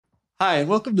Hi, and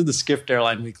welcome to the Skift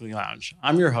Airline Weekly Lounge.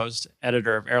 I'm your host,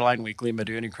 editor of Airline Weekly,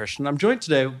 Madhu Unnikrishnan. I'm joined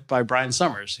today by Brian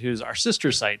Summers, who's our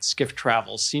sister site, Skift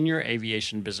Travel's senior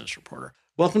aviation business reporter.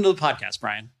 Welcome to the podcast,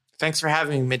 Brian. Thanks for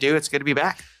having me, Madhu. It's good to be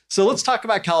back. So let's talk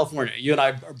about California. You and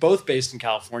I are both based in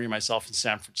California, myself in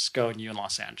San Francisco and you in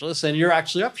Los Angeles. And you're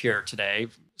actually up here today,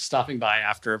 stopping by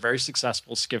after a very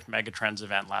successful Skift Megatrends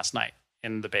event last night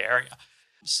in the Bay Area.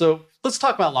 So let's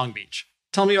talk about Long Beach.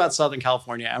 Tell me about Southern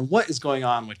California and what is going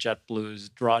on with JetBlue's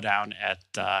drawdown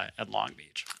at Long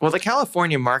Beach. Well, the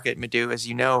California market, Madhu, as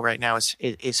you know, right now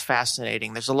is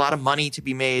fascinating. There's a lot of money to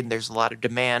be made. There's a lot of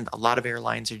demand. A lot of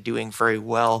airlines are doing very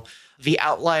well. The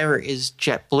outlier is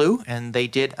JetBlue, and they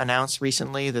did announce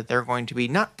recently that they're going to be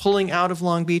not pulling out of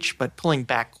Long Beach, but pulling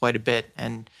back quite a bit.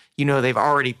 And you know they've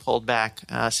already pulled back,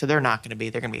 so they're going to be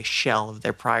a shell of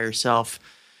their prior self.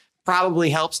 Probably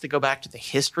helps to go back to the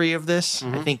history of this.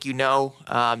 I think when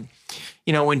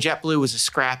JetBlue was a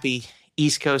scrappy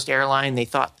East Coast airline, they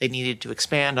thought they needed to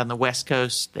expand on the West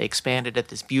Coast. They expanded at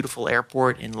this beautiful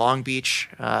airport in Long Beach.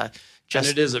 And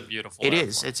it is a beautiful airport. It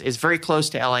is. It's very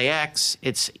close to LAX.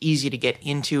 It's easy to get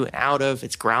into and out of.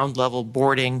 It's ground level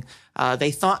boarding. They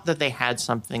thought that they had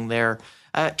something there.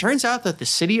 It turns out that the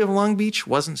city of Long Beach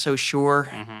wasn't so sure.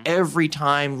 Every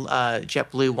time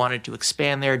JetBlue wanted to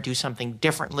expand there, do something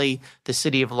differently, the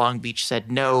city of Long Beach said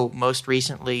no. Most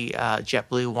recently,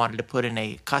 JetBlue wanted to put in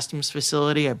a customs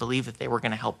facility. I believe that they were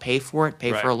going to help pay for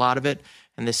a lot of it.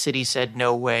 And the city said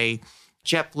no way.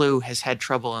 JetBlue has had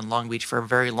trouble in Long Beach for a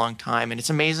very long time. And it's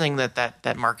amazing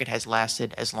that market has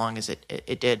lasted as long as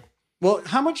it did. Well,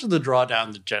 how much of the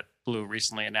drawdown that JetBlue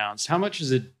recently announced, how much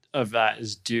of that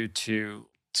is due to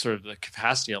sort of the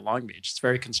capacity at Long Beach? It's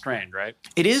very constrained, right?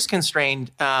 It is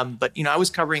constrained, but I was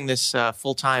covering this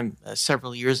full-time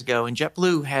several years ago, and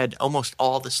JetBlue had almost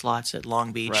all the slots at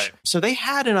Long Beach. Right. So they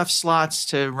had enough slots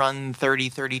to run 30,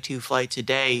 32 flights a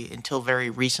day until very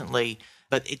recently,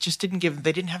 but it just they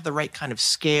didn't have the right kind of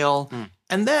scale.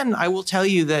 And then I will tell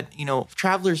you that,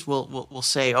 travelers will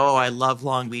say, oh, I love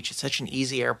Long Beach. It's such an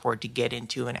easy airport to get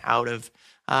into and out of.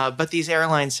 But these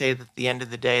airlines say that at the end of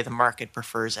the day, the market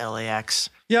prefers LAX.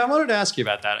 Yeah, I wanted to ask you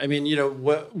about that. I mean,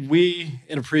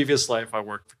 in a previous life, I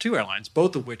worked for two airlines,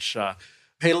 both of which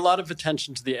paid a lot of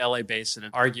attention to the LA basin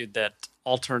and argued that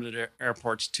alternative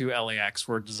airports to LAX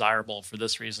were desirable for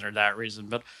this reason or that reason.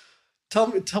 But tell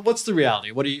me, what's the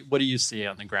reality? What do you see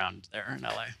on the ground there in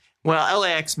LA? Well,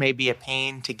 LAX may be a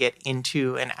pain to get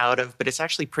into and out of, but it's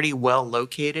actually pretty well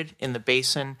located in the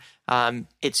basin.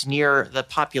 It's near the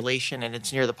population, and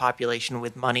it's near the population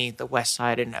with money, the west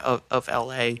side of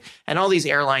LA. And all these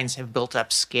airlines have built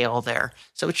up scale there.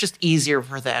 So it's just easier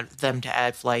for them to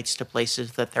add flights to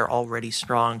places that they're already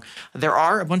strong. There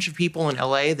are a bunch of people in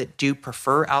LA that do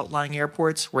prefer outlying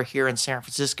airports. We're here in San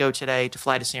Francisco today. To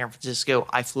fly to San Francisco,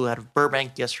 I flew out of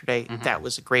Burbank yesterday. That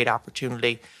was a great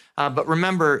opportunity. But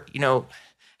remember,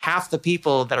 half the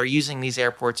people that are using these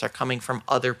airports are coming from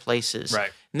other places.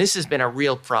 Right. And this has been a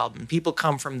real problem. People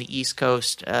come from the East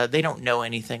Coast. They don't know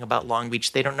anything about Long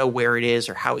Beach. They don't know where it is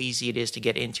or how easy it is to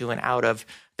get into and out of.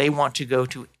 They want to go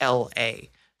to L.A.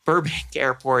 Burbank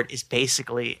Airport is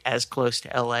basically as close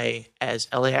to L.A. as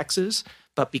LAX is.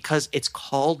 But because it's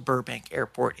called Burbank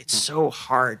Airport, it's so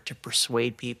hard to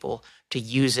persuade people to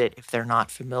use it if they're not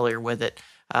familiar with it.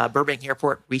 Burbank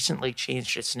Airport recently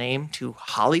changed its name to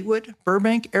Hollywood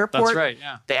Burbank Airport. That's right,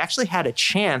 yeah. They actually had a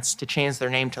chance to change their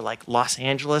name to like Los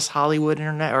Angeles Hollywood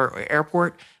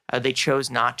Airport. They chose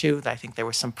not to. I think there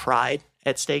was some pride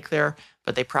at stake there,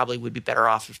 but they probably would be better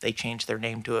off if they changed their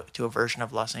name to a version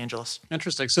of Los Angeles.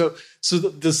 Interesting. So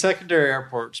the secondary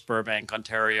airports, Burbank,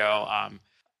 Ontario,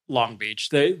 Long Beach,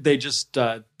 they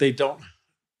don't.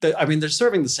 They're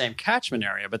serving the same catchment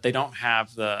area, but they don't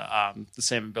have the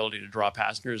same ability to draw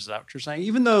passengers. Is that what you're saying?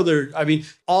 Even though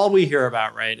all we hear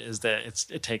about, right, is that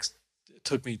it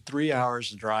took me 3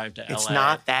 hours to drive to LA. It's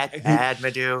not that bad,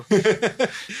 Madhu.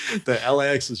 The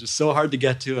LAX was just so hard to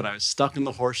get to, and I was stuck in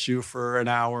the Horseshoe for an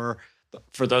hour.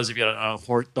 For those of you who don't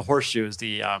know, the Horseshoe is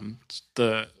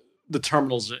the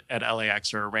terminals at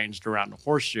LAX are arranged around the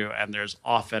Horseshoe, and there's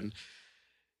often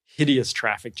hideous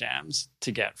traffic jams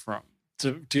to get from.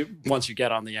 To once you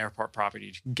get on the airport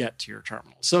property to get to your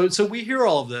terminal. So we hear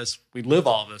all of this, we live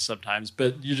all of this sometimes,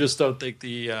 but you just don't think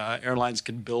the airlines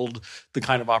can build the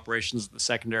kind of operations at the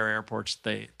secondary airports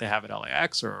they have at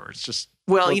LAX, or it's just...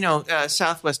 Well,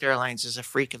 Southwest Airlines is a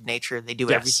freak of nature. They do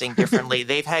everything differently.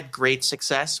 They've had great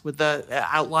success with the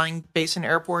outlying basin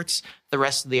airports. The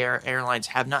rest of the airlines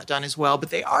have not done as well,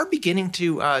 but they are beginning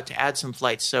to add some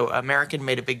flights. So American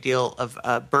made a big deal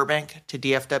of Burbank to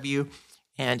DFW.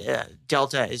 And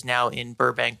Delta is now in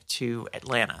Burbank to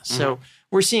Atlanta. So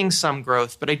we're seeing some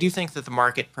growth, but I do think that the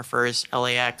market prefers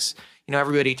LAX.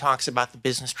 Everybody talks about the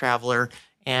business traveler,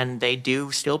 and they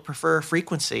do still prefer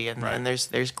frequency. And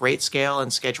there's great scale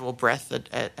and schedule breadth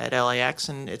at LAX,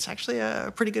 and it's actually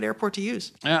a pretty good airport to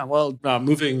use. Yeah, well,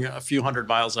 moving a few hundred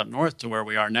miles up north to where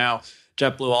we are now,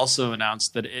 JetBlue also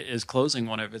announced that it is closing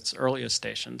one of its earliest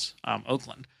stations,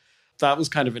 Oakland. That was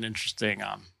kind of an interesting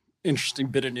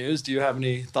bit of news. Do you have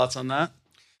any thoughts on that?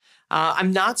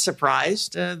 I'm not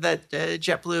surprised that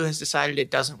JetBlue has decided it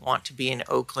doesn't want to be in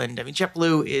Oakland. I mean,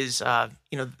 JetBlue is,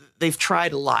 they've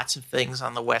tried lots of things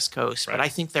on the West Coast, but I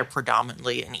think they're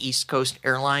predominantly an East Coast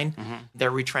airline. Mm-hmm.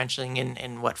 They're retrenching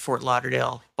in Fort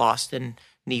Lauderdale, Boston,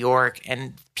 New York,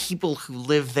 and people who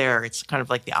live there, it's kind of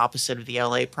like the opposite of the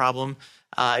LA problem.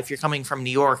 If you're coming from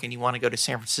New York and you want to go to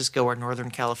San Francisco or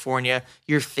Northern California,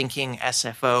 you're thinking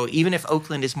SFO. Even if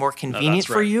Oakland is more convenient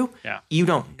for you, you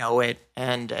don't know it.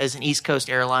 And as an East Coast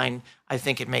airline, I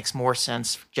think it makes more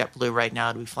sense for JetBlue right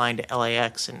now to be flying to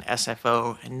LAX and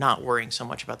SFO and not worrying so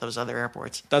much about those other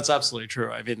airports. That's absolutely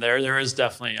true. I mean, there is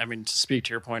definitely, to speak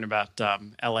to your point about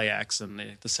LAX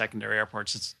and the secondary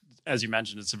airports, it's, as you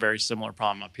mentioned, it's a very similar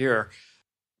problem up here.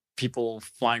 People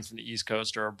flying from the East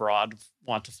Coast or abroad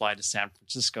want to fly to San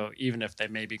Francisco, even if they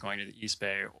may be going to the East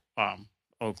Bay,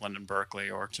 Oakland and Berkeley,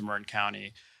 or to Marin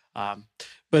County.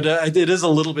 But it is a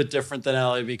little bit different than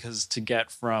LA, because to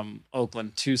get from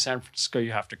Oakland to San Francisco,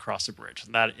 you have to cross a bridge.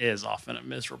 And that is often a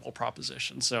miserable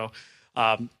proposition. So,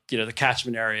 the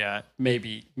catchment area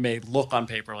may look on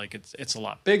paper like it's a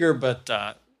lot bigger, but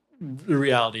the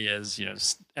reality is,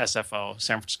 SFO,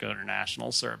 San Francisco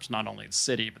International, serves not only the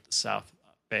city, but the South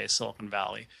Bay, Silicon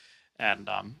Valley, and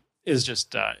is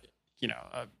just,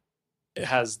 it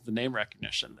has the name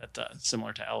recognition that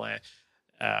similar to LA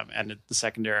and the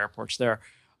secondary airports there.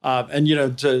 And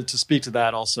to speak to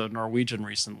that, also Norwegian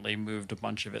recently moved a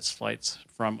bunch of its flights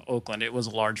from Oakland. It was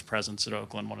a large presence at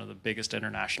Oakland, one of the biggest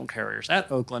international carriers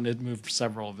at Oakland. It moved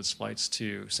several of its flights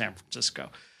to San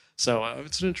Francisco. So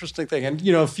it's an interesting thing. And,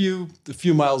 a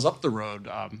few miles up the road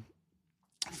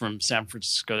from San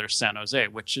Francisco, there's San Jose,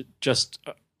 which just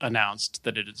announced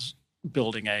that it is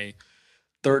building a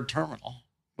third terminal,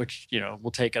 which,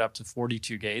 will take it up to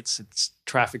 42 gates. Its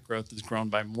traffic growth has grown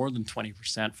by more than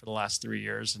 20% for the last 3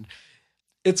 years. And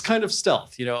it's kind of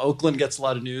stealth. Oakland gets a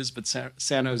lot of news, but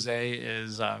San Jose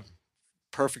is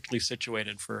perfectly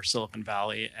situated for Silicon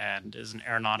Valley and is an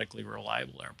aeronautically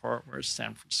reliable airport, whereas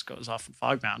San Francisco is often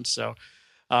fog-bound. So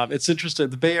it's interesting.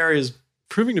 The Bay Area is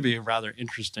proving to be a rather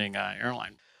interesting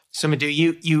airline. So, Madhu,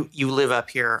 you live up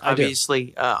here.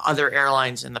 Obviously, other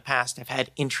airlines in the past have had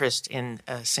interest in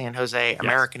San Jose. Yes.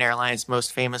 American Airlines,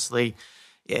 most famously.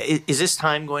 Is this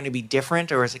time going to be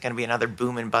different, or is it going to be another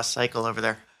boom and bust cycle over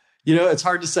there? It's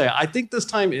hard to say. I think this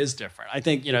time is different. I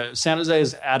think, San Jose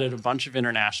has added a bunch of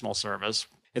international service.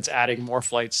 It's adding more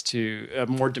flights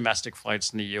more domestic flights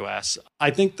in the U.S.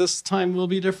 I think this time will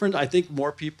be different. I think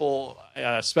more people,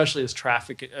 especially as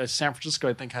traffic, San Francisco,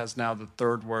 I think, has now the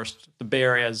third worst. The Bay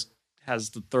Area has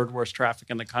the third worst traffic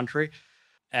in the country.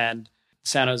 And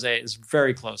San Jose is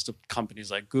very close to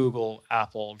companies like Google,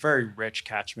 Apple, very rich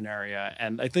catchment area.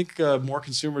 And I think more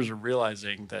consumers are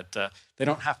realizing that they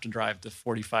don't have to drive the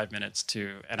 45 minutes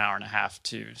to an hour and a half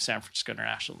to San Francisco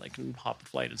International. They can hop a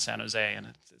flight in San Jose, and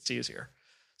it's easier.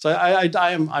 So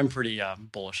I'm pretty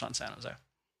bullish on San Jose.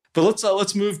 But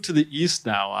let's move to the east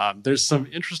now. There's some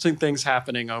interesting things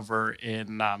happening over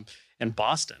in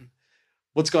Boston.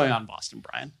 What's going on in Boston,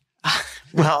 Brian?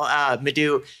 Well,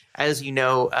 Madhu, as you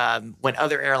know, when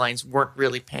other airlines weren't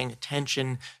really paying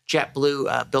attention,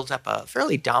 JetBlue built up a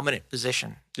fairly dominant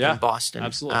position in Boston.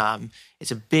 Absolutely. It's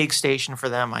a big station for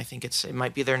them. I think it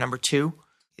might be their number 2.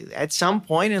 At some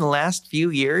point in the last few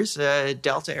years,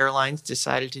 Delta Airlines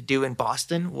decided to do in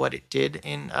Boston what it did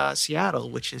in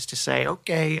Seattle, which is to say,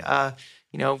 okay,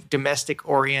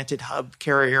 domestic-oriented hub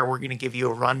carrier, we're going to give you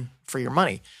a run for your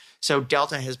money. So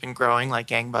Delta has been growing like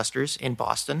gangbusters in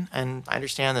Boston, and I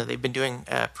understand that they've been doing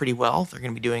pretty well. They're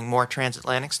going to be doing more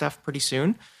transatlantic stuff pretty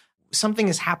soon. Something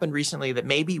has happened recently that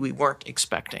maybe we weren't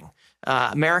expecting.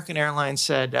 American Airlines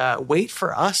said, wait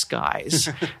for us, guys.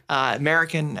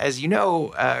 American, as you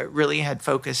know, really had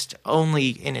focused only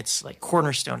in its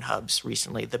cornerstone hubs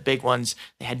recently, the big ones.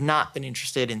 They had not been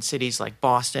interested in cities like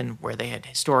Boston, where they had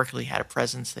historically had a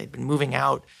presence. They'd been moving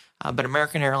out. But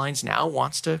American Airlines now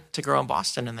wants to grow in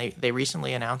Boston, and they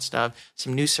recently announced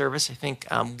some new service. I think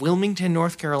Wilmington,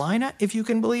 North Carolina, if you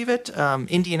can believe it,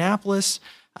 Indianapolis,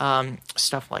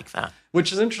 stuff like that.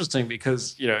 Which is interesting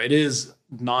because, it is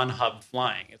non-hub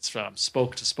flying. It's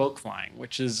spoke-to-spoke flying,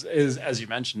 which is, as you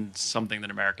mentioned, something that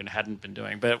American hadn't been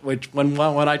doing. But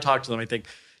when I talk to them, I think,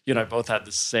 you and I both had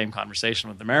the same conversation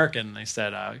with American. And they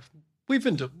said,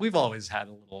 we've always had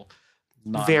a little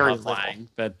non-hub flying,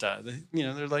 but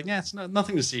they're like, yeah, it's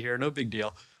nothing to see here. No big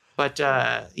deal. But,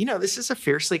 this is a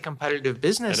fiercely competitive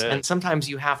business. And sometimes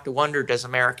you have to wonder, does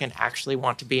American actually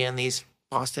want to be in these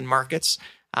Boston markets?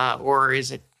 Or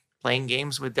is it playing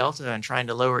games with Delta and trying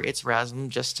to lower its RASM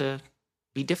just to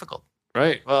be difficult?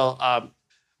 Right. Well,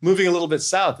 moving a little bit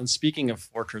south, and speaking of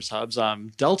fortress hubs,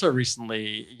 Delta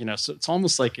recently, so it's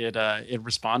almost like it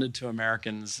responded to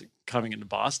Americans coming into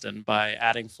Boston by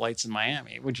adding flights in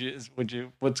Miami.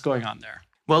 What's going on there?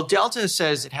 Well, Delta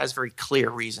says it has very clear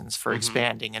reasons for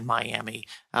expanding in Miami.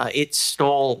 It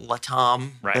stole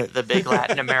LATAM, the big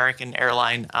Latin American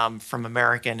airline, from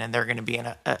American, and they're going to be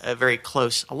in a very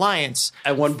close alliance.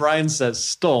 And when Brian says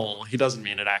stole, he doesn't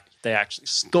mean they actually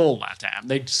stole LATAM.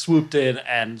 They swooped in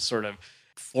and sort of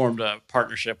formed a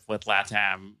partnership with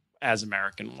LATAM as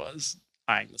American was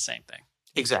eyeing the same thing.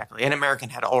 Exactly. And American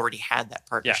had already had that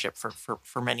partnership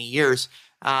for many years.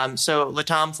 So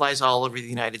LATAM flies all over the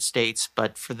United States,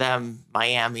 but for them,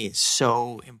 Miami is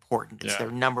so important. It's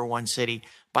their number one city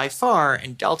by far.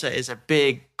 And Delta is a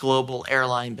big global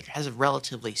airline, but it has a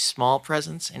relatively small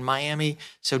presence in Miami.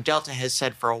 So Delta has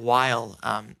said for a while,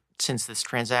 since this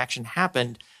transaction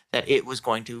happened, that it was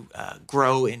going to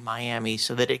grow in Miami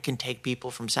so that it can take people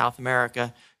from South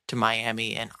America to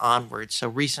Miami and onward. So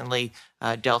recently,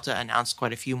 Delta announced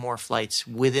quite a few more flights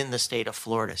within the state of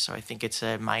Florida. So I think it's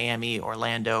Miami,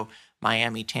 Orlando,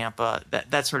 Miami, Tampa.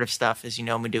 That sort of stuff, as you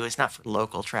know, Madhu, is not for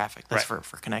local traffic. That's for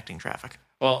connecting traffic.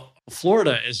 Well,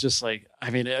 Florida is just like,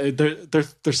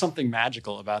 there's something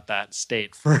magical about that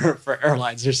state for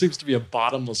airlines. There seems to be a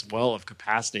bottomless well of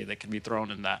capacity that can be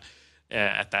thrown in that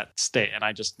at that state. And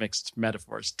I just mixed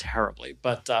metaphors terribly.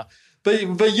 But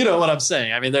you know what I'm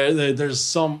saying. I mean,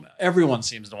 there's everyone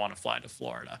seems to want to fly to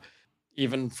Florida,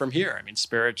 even from here. I mean,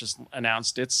 Spirit just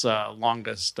announced its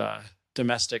longest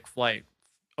domestic flight,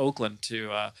 Oakland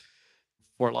to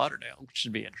Fort Lauderdale, which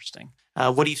should be interesting.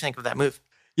 What do you think of that move?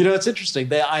 It's interesting.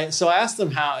 So I asked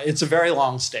them how. It's a very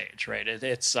long stage, right?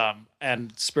 It's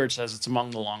and Spirit says it's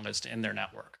among the longest in their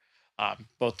network,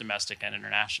 both domestic and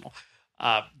international.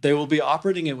 They will be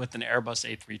operating it with an Airbus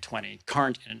A320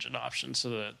 current engine option,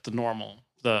 so the normal,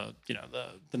 the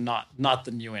not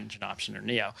the new engine option or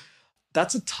Neo.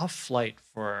 That's a tough flight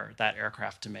for that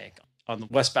aircraft to make on the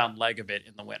westbound leg of it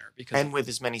in the winter, and with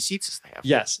as many seats as they have.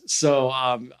 Yes. So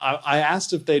I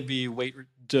asked if they'd be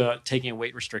taking a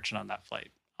weight restriction on that flight.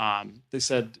 They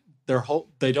said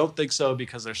they don't think so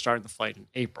because they're starting the flight in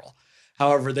April.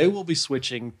 However, they will be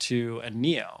switching to a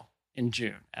Neo in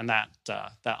June, and that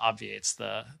obviates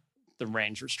the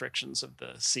range restrictions of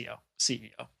the CEO.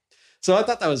 So I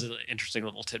thought that was an interesting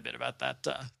little tidbit about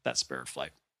that Spirit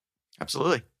flight.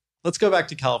 Absolutely. Let's go back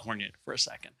to California for a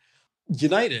second.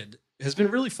 United has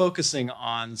been really focusing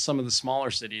on some of the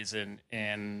smaller cities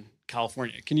in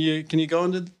California. Can you go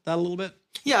into that a little bit?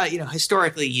 Yeah,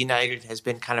 historically, United has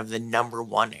been kind of the number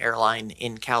one airline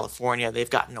in California. They've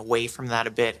gotten away from that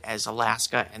a bit as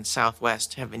Alaska and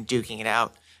Southwest have been duking it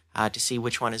out to see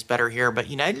which one is better here. But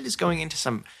United is going into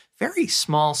some very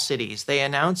small cities. They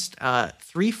announced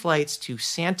 3 flights to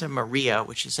Santa Maria,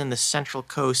 which is in the Central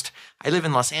Coast. I live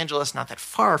in Los Angeles, not that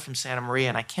far from Santa Maria,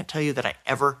 and I can't tell you that I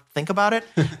ever think about it.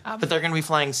 But they're going to be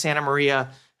flying Santa Maria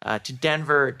to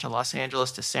Denver, to Los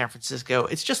Angeles, to San Francisco.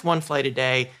 It's just one flight a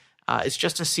day. It's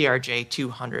just a CRJ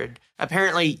 200.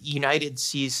 Apparently, United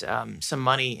sees some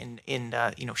money in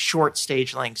short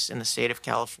stage lengths in the state of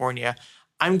California.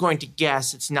 I'm going to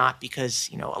guess it's not because,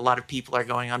 a lot of people are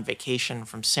going on vacation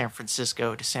from San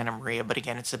Francisco to Santa Maria. But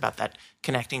again, it's about that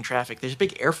connecting traffic. There's a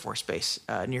big Air Force base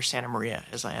near Santa Maria,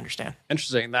 as I understand.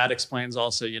 Interesting. That explains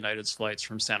also United's flights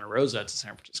from Santa Rosa to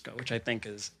San Francisco, which I think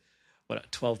is,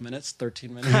 12 minutes,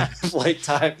 13-minute flight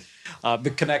time,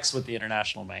 but connects with the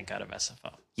International Bank out of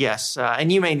SFO. Yes,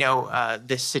 and you may know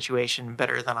this situation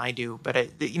better than I do, but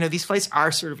these flights are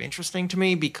sort of interesting to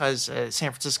me because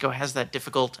San Francisco has that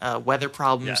difficult weather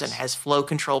problems and has flow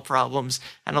control problems,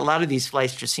 and a lot of these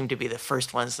flights just seem to be the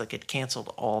first ones that get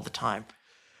canceled all the time.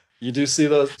 You do see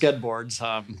those sked boards.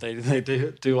 They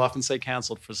do often say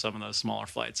canceled for some of those smaller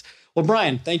flights. Well,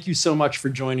 Brian, thank you so much for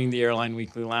joining the Airline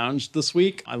Weekly Lounge this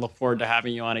week. I look forward to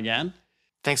having you on again.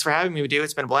 Thanks for having me, Madhu.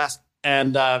 It's been a blast.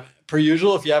 And per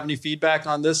usual, if you have any feedback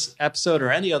on this episode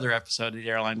or any other episode of the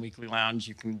Airline Weekly Lounge,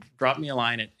 you can drop me a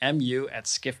line at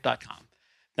mu@skift.com.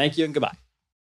 Thank you and goodbye.